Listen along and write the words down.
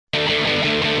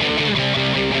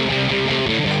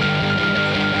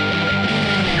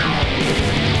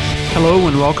Hello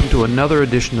and welcome to another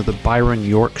edition of the Byron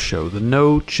York Show, the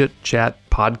No Chit Chat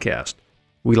podcast.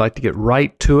 We like to get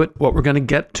right to it. What we're going to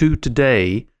get to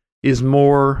today is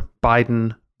more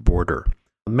Biden border.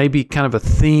 Maybe kind of a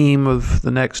theme of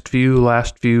the last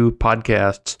few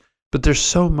podcasts, but there's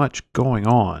so much going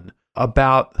on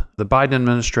about the Biden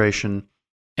administration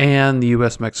and the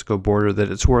U.S.-Mexico border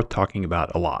that it's worth talking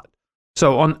about a lot.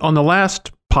 So on the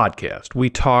last podcast, we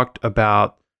talked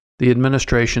about the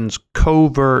administration's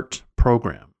covert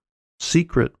program,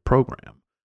 secret program,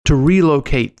 to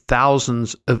relocate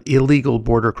thousands of illegal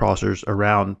border crossers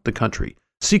around the country.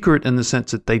 Secret in the sense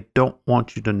that they don't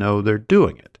want you to know they're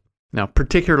doing it. Now,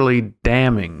 particularly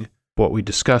damning what we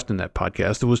discussed in that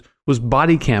podcast was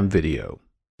body cam video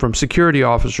from security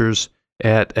officers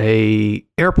at a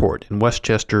airport in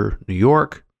Westchester, New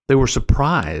York. They were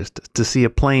surprised to see a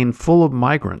plane full of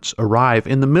migrants arrive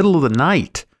in the middle of the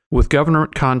night with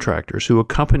government contractors who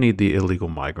accompanied the illegal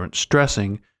migrants,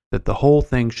 stressing that the whole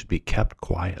thing should be kept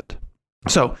quiet.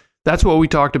 So that's what we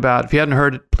talked about. If you hadn't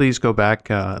heard it, please go back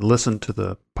and listen to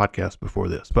the podcast before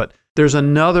this. But there's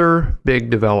another big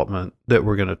development that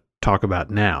we're going to talk about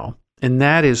now, and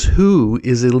that is who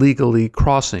is illegally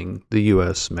crossing the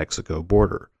U.S.-Mexico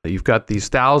border. You've got these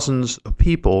thousands of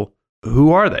people.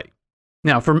 Who are they?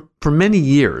 Now, for many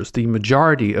years, the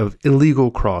majority of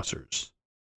illegal crossers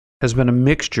has been a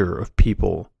mixture of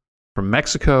people from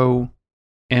Mexico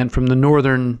and from the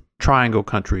northern triangle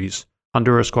countries,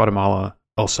 Honduras, Guatemala,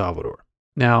 El Salvador.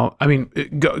 Now,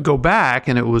 go back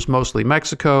and it was mostly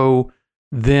Mexico,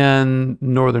 then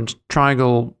northern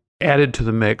triangle added to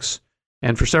the mix.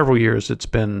 And for several years, it's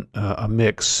been a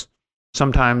mix,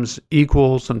 sometimes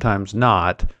equal, sometimes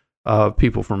not, of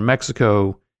people from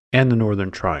Mexico and the northern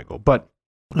triangle. But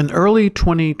in early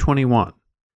 2021,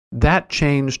 that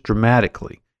changed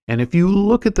dramatically. And if you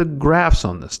look at the graphs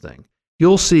on this thing,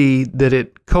 you'll see that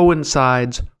it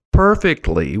coincides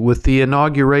perfectly with the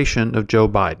inauguration of Joe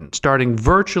Biden. Starting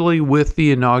virtually with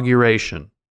the inauguration,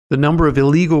 the number of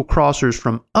illegal crossers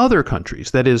from other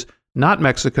countries, that is, not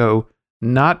Mexico,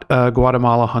 not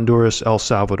Guatemala, Honduras, El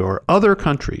Salvador, other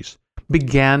countries,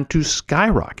 began to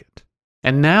skyrocket.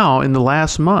 And now, in the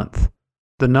last month,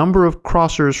 the number of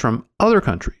crossers from other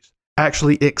countries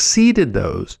actually exceeded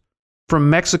those from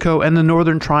Mexico and the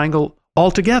Northern Triangle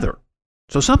altogether.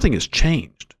 So something has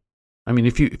changed.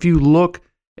 If you look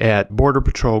at Border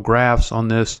Patrol graphs on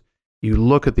this, you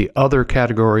look at the other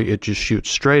category, it just shoots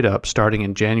straight up starting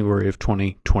in January of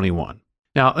 2021.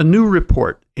 Now, a new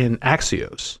report in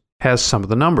Axios has some of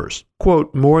the numbers.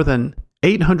 Quote, more than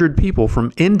 800 people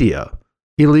from India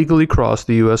illegally crossed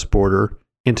the U.S. border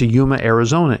into Yuma,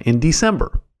 Arizona in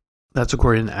December. That's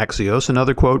according to Axios.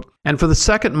 Another quote, and for the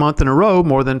second month in a row,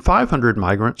 more than 500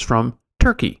 migrants from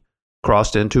Turkey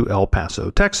crossed into El Paso,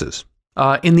 Texas.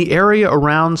 In the area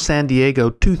around San Diego,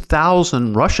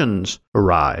 2,000 Russians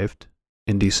arrived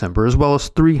in December, as well as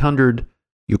 300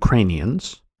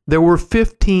 Ukrainians. There were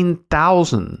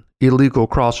 15,000 illegal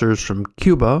crossers from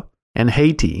Cuba and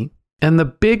Haiti, and the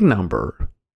big number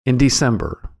in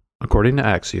December, according to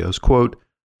Axios, quote,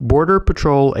 Border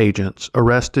Patrol agents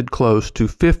arrested close to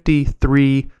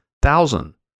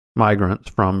 53,000 migrants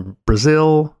from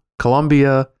Brazil,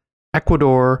 Colombia,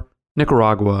 Ecuador,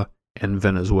 Nicaragua, and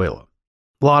Venezuela.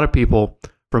 A lot of people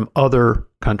from other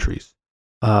countries.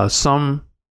 Some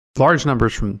large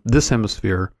numbers from this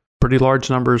hemisphere, pretty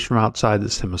large numbers from outside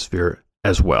this hemisphere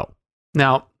as well.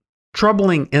 Now,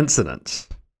 troubling incidents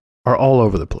are all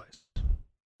over the place.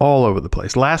 All over the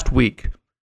place. Last week,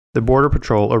 the Border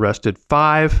Patrol arrested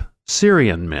 5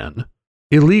 Syrian men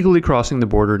illegally crossing the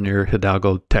border near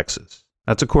Hidalgo, Texas.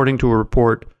 That's according to a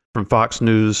report from Fox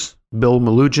News' Bill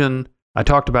Melugin. I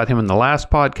talked about him in the last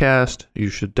podcast. You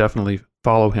should definitely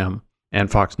follow him and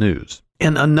Fox News.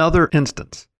 In another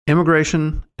instance,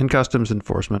 Immigration and Customs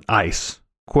Enforcement, ICE,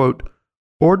 quote,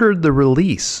 ordered the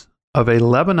release of a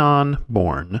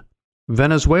Lebanon-born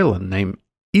Venezuelan named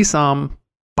Issam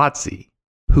Batsi,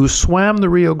 who swam the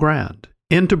Rio Grande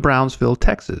into Brownsville,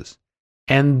 Texas,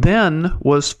 and then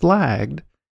was flagged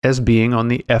as being on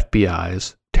the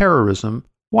FBI's terrorism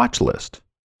watch list.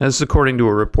 This is according to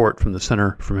a report from the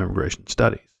Center for Immigration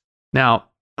Studies. Now,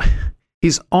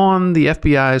 he's on the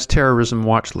FBI's terrorism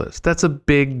watch list. That's a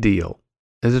big deal.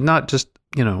 It's not just,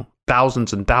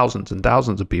 thousands and thousands and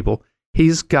thousands of people.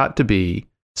 He's got to be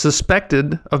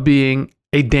suspected of being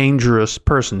a dangerous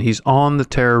person. He's on the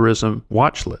terrorism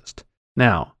watch list.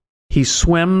 Now, he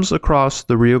swims across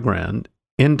the Rio Grande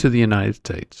into the United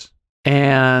States.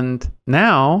 And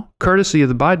now, courtesy of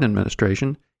the Biden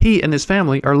administration, he and his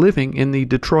family are living in the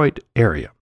Detroit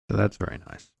area. So that's very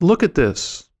nice. Look at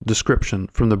this description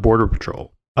from the Border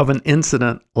Patrol. of an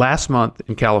incident last month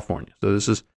in California. So this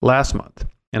is last month.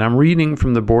 And I'm reading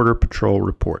from the Border Patrol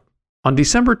report. On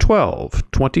December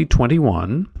 12,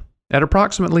 2021, at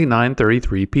approximately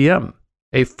 9:33 p.m.,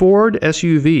 a Ford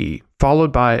SUV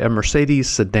followed by a Mercedes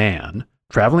sedan,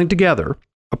 traveling together,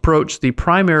 approached the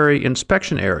primary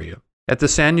inspection area at the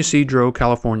San Ysidro,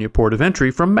 California port of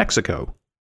entry from Mexico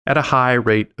at a high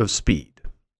rate of speed.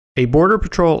 A Border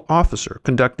Patrol officer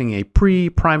conducting a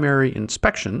pre-primary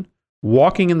inspection,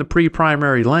 walking in the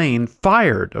pre-primary lane,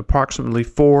 fired approximately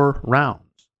 4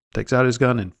 rounds, takes out his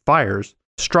gun and fires,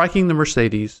 striking the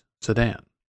Mercedes sedan.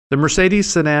 The Mercedes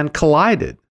sedan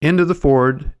collided into the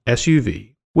Ford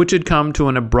SUV, which had come to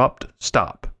an abrupt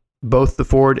stop. Both the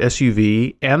Ford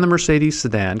SUV and the Mercedes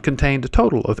sedan contained a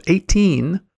total of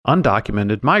 18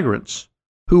 undocumented migrants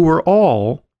who were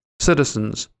all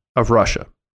citizens of Russia.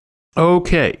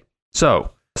 Okay,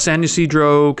 so San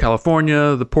Ysidro,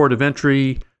 California, the port of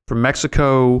entry from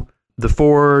Mexico, the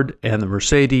Ford and the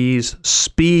Mercedes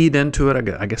speed into it.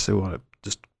 I guess they want to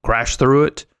just crash through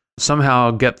it,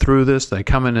 somehow get through this. They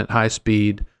come in at high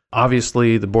speed.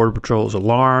 Obviously, the Border Patrol is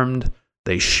alarmed.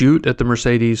 They shoot at the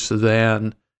Mercedes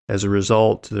sedan. As a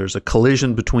result, there's a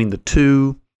collision between the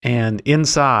two, and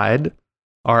inside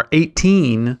are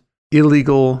 18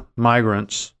 illegal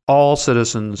migrants, all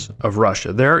citizens of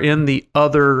Russia. They're in the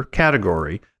other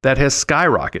category that has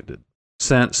skyrocketed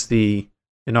since the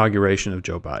inauguration of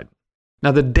Joe Biden.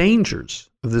 Now, the dangers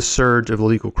of this surge of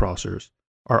illegal crossers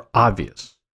are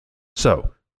obvious. So,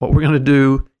 what we're going to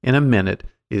do in a minute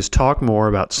is talk more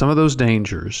about some of those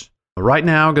dangers. Right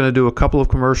now, I'm going to do a couple of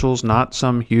commercials, not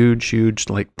some huge,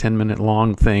 like 10-minute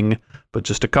long thing, but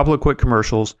just a couple of quick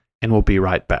commercials, and we'll be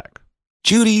right back.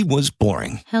 Judy was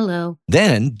boring. Hello.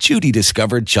 Then Judy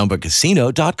discovered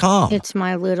ChumbaCasino.com. It's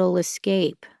my little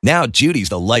escape. Now Judy's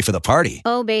the life of the party.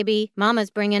 Oh, baby,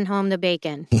 mama's bringing home the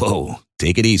bacon. Whoa,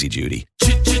 take it easy, Judy.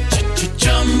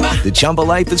 The Chumba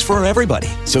life is for everybody.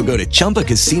 So go to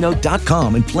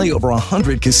ChumbaCasino.com and play over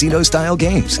 100 casino-style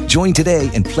games. Join today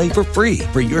and play for free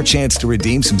for your chance to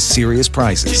redeem some serious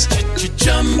prizes.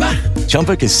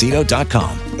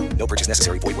 ChumbaCasino.com. No purchase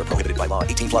necessary. Void where prohibited by law.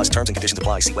 18+ terms and conditions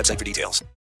apply. See website for details.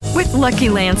 With Lucky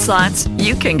Land Slots,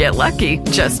 you can get lucky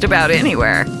just about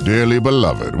anywhere. Dearly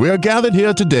beloved, we are gathered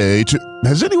here today to...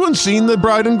 Has anyone seen the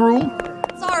bride and groom?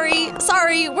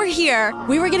 Sorry, we're here.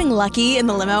 We were getting lucky in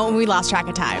the limo and we lost track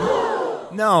of time.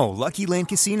 No, Lucky Land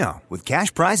Casino, with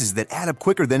cash prizes that add up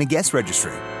quicker than a guest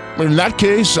registry. In that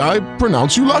case, I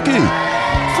pronounce you lucky.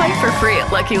 Play for free at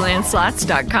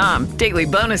LuckyLandSlots.com. Daily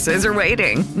bonuses are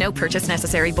waiting. No purchase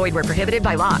necessary. Void where prohibited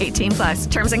by law.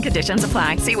 18+. Terms and conditions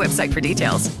apply. See website for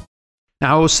details.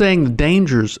 Now, I was saying the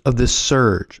dangers of this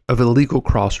surge of illegal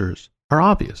crossers are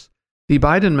obvious. The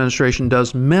Biden administration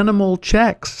does minimal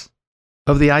checks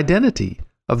of the identity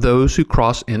of those who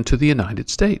cross into the United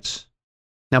States.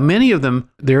 Now, many of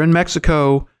them, they're in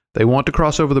Mexico. They want to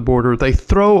cross over the border. They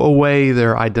throw away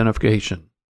their identification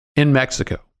in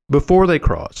Mexico before they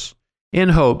cross, in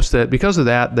hopes that because of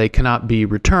that, they cannot be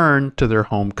returned to their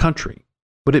home country.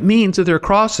 But it means that they're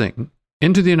crossing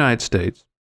into the United States,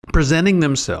 presenting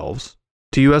themselves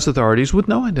to U.S. authorities with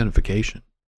no identification.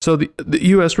 So the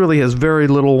U.S. really has very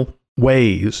little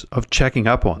ways of checking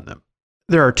up on them.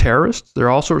 There are terrorists, there are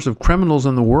all sorts of criminals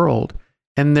in the world,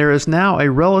 and there is now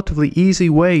a relatively easy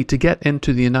way to get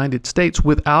into the United States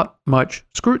without much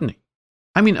scrutiny.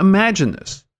 I mean, imagine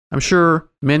this. I'm sure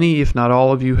many, if not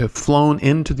all of you, have flown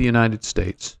into the United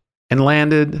States and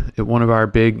landed at one of our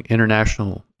big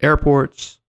international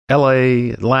airports,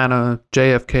 LA, Atlanta,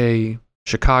 JFK,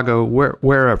 Chicago,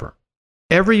 wherever.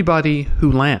 Everybody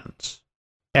who lands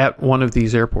at one of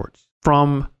these airports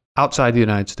from outside the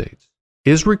United States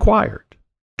is required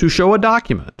to show a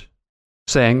document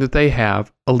saying that they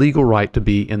have a legal right to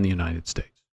be in the United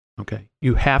States. Okay?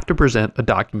 You have to present a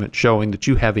document showing that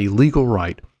you have a legal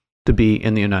right to be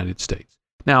in the United States.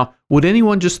 Now, would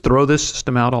anyone just throw this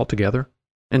system out altogether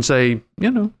and say,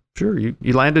 sure, you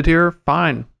landed here,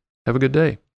 fine, have a good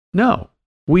day? No.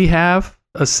 We have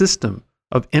a system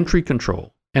of entry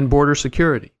control and border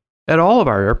security at all of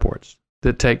our airports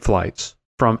that take flights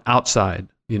from outside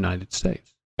the United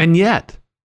States. And yet,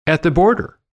 at the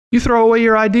border, you throw away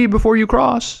your ID before you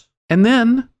cross, and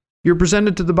then you're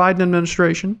presented to the Biden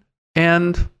administration,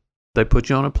 and they put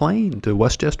you on a plane to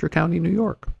Westchester County, New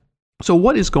York. So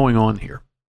what is going on here?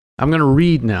 I'm going to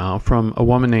read now from a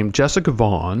woman named Jessica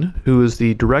Vaughn, who is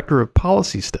the Director of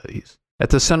Policy Studies at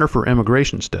the Center for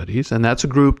Immigration Studies, and that's a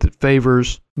group that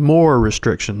favors more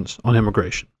restrictions on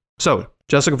immigration. So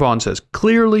Jessica Vaughn says,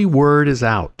 clearly word is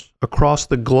out across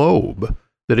the globe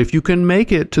that if you can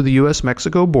make it to the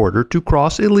U.S.-Mexico border to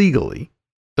cross illegally,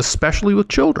 especially with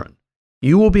children,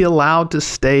 you will be allowed to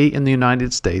stay in the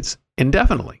United States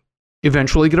indefinitely,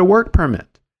 eventually get a work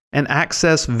permit, and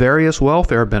access various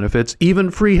welfare benefits, even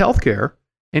free health care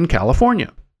in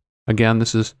California. Again,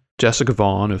 this is Jessica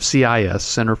Vaughn of CIS,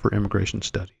 Center for Immigration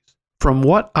Studies. From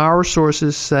what our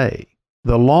sources say,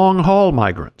 the long-haul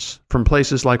migrants from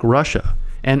places like Russia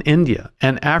and India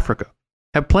and Africa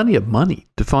have plenty of money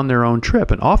to fund their own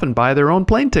trip and often buy their own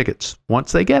plane tickets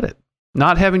once they get it,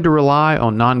 not having to rely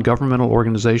on non-governmental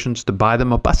organizations to buy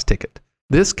them a bus ticket.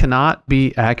 This cannot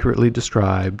be accurately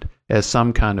described as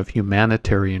some kind of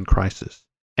humanitarian crisis,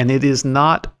 and it is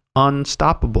not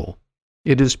unstoppable.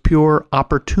 It is pure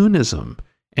opportunism,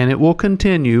 and it will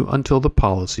continue until the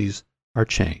policies are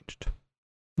changed.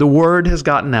 The word has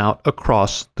gotten out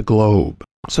across the globe.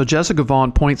 So Jessica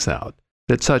Vaughn points out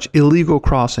that such illegal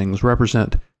crossings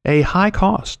represent a high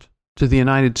cost to the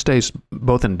United States,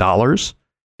 both in dollars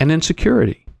and in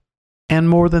security. And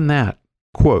more than that,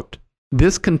 quote,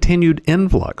 this continued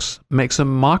influx makes a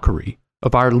mockery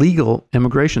of our legal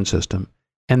immigration system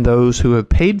and those who have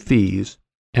paid fees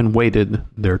and waited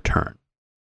their turn.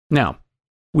 Now,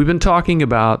 we've been talking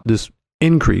about this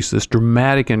increase, this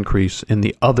dramatic increase in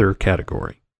the other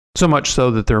category, so much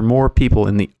so that there are more people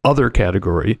in the other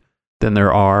category than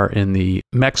there are in the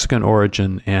Mexican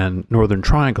origin and Northern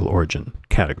Triangle origin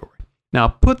category. Now,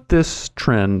 put this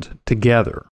trend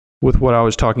together with what I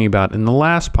was talking about in the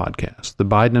last podcast, the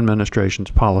Biden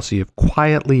administration's policy of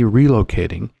quietly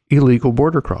relocating illegal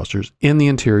border crossers in the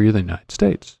interior of the United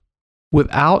States.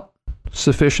 Without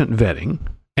sufficient vetting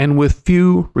and with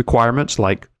few requirements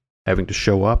like having to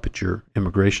show up at your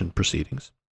immigration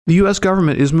proceedings, the U.S.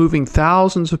 government is moving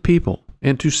thousands of people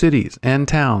into cities and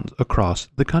towns across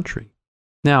the country.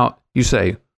 Now, you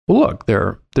say, well, look,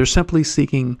 they're simply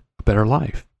seeking a better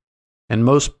life. And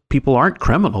most people aren't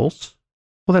criminals.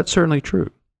 Well, that's certainly true.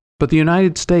 But the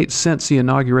United States, since the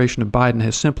inauguration of Biden,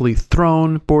 has simply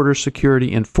thrown border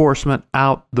security enforcement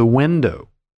out the window.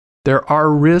 There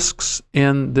are risks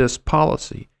in this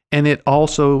policy, and it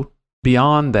also,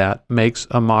 beyond that, makes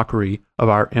a mockery of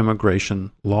our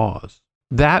immigration laws.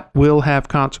 That will have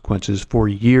consequences for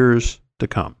years to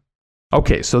come.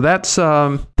 Okay, so that's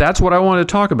what I want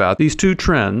to talk about. These two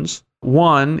trends.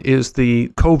 One is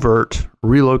the covert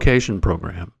relocation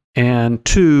program, and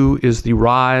two is the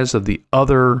rise of the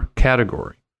other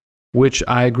category, which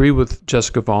I agree with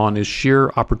Jessica Vaughn is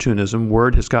sheer opportunism.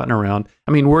 Word has gotten around.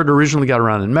 I mean, word originally got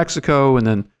around in Mexico and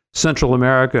then Central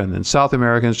America and then South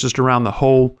America. It's just around the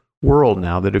whole world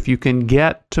now that if you can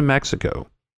get to Mexico,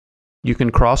 you can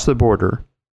cross the border,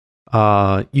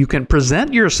 you can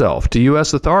present yourself to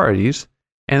U.S. authorities,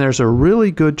 and there's a really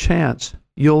good chance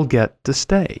you'll get to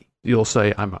stay. You'll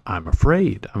say, I'm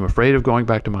afraid. I'm afraid of going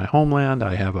back to my homeland.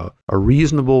 I have a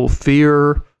reasonable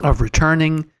fear of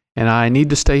returning, and I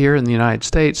need to stay here in the United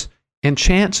States. And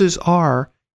chances are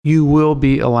you will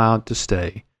be allowed to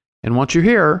stay. And once you're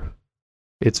here,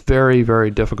 it's very,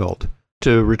 very difficult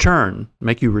to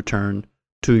make you return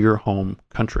to your home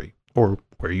country or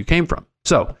where you came from.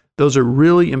 So those are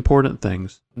really important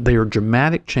things. They are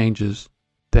dramatic changes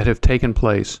that have taken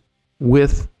place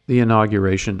with the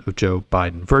inauguration of Joe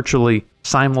Biden, virtually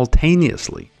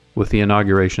simultaneously with the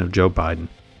inauguration of Joe Biden.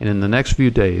 And in the next few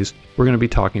days, we're going to be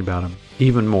talking about him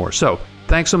even more. So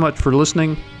thanks so much for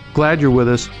listening. Glad you're with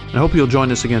us. And I hope you'll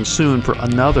join us again soon for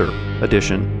another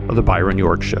edition of The Byron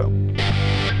York Show.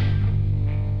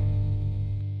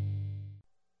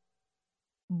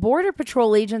 Border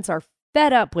Patrol agents are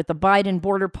fed up with the Biden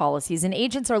border policies, and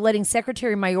agents are letting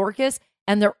Secretary Mayorkas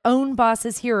and their own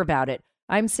bosses hear about it.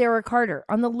 I'm Sarah Carter.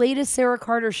 On the latest Sarah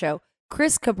Carter Show,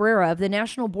 Chris Cabrera of the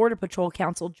National Border Patrol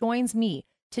Council joins me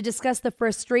to discuss the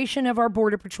frustration of our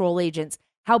Border Patrol agents,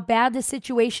 how bad the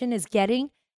situation is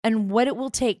getting, and what it will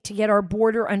take to get our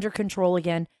border under control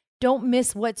again. Don't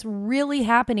miss what's really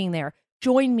happening there.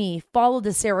 Join me. Follow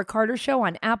the Sarah Carter Show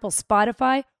on Apple,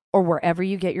 Spotify, or wherever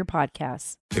you get your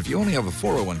podcasts. If you only have a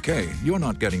 401k, you're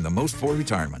not getting the most for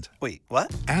retirement. Wait,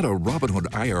 what? Add a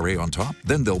Robinhood IRA on top,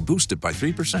 then they'll boost it by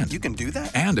 3%. You can do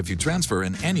that? And if you transfer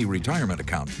in any retirement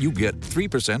account, you get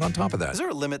 3% on top of that. Is there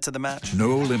a limit to the match?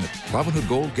 No limit. Robinhood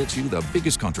Gold gets you the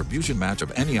biggest contribution match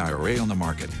of any IRA on the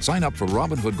market. Sign up for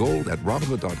Robinhood Gold at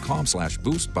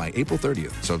Robinhood.com/boost by April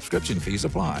 30th. Subscription fees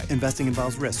apply. Investing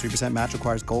involves risk. 3% match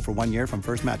requires gold for 1 year from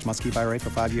first match. Must keep IRA for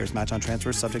 5 years. Match on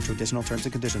transfers subject to additional terms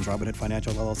and conditions. Robinhood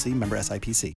Financial LLC, member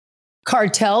SIPC.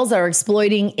 Cartels are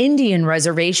exploiting Indian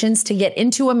reservations to get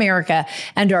into America,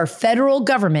 and our federal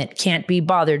government can't be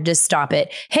bothered to stop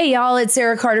it. Hey, y'all, it's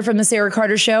Sarah Carter from The Sarah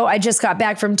Carter Show. I just got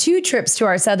back from 2 trips to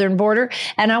our southern border,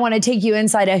 and I want to take you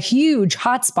inside a huge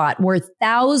hotspot where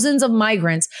thousands of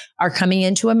migrants are coming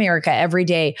into America every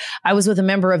day. I was with a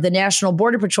member of the National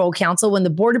Border Patrol Council when the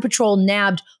Border Patrol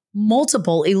nabbed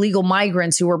multiple illegal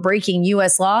migrants who were breaking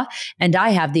U.S. law, and I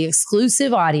have the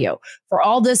exclusive audio. For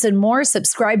all this and more,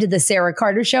 subscribe to The Sarah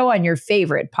Carter Show on your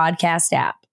favorite podcast app.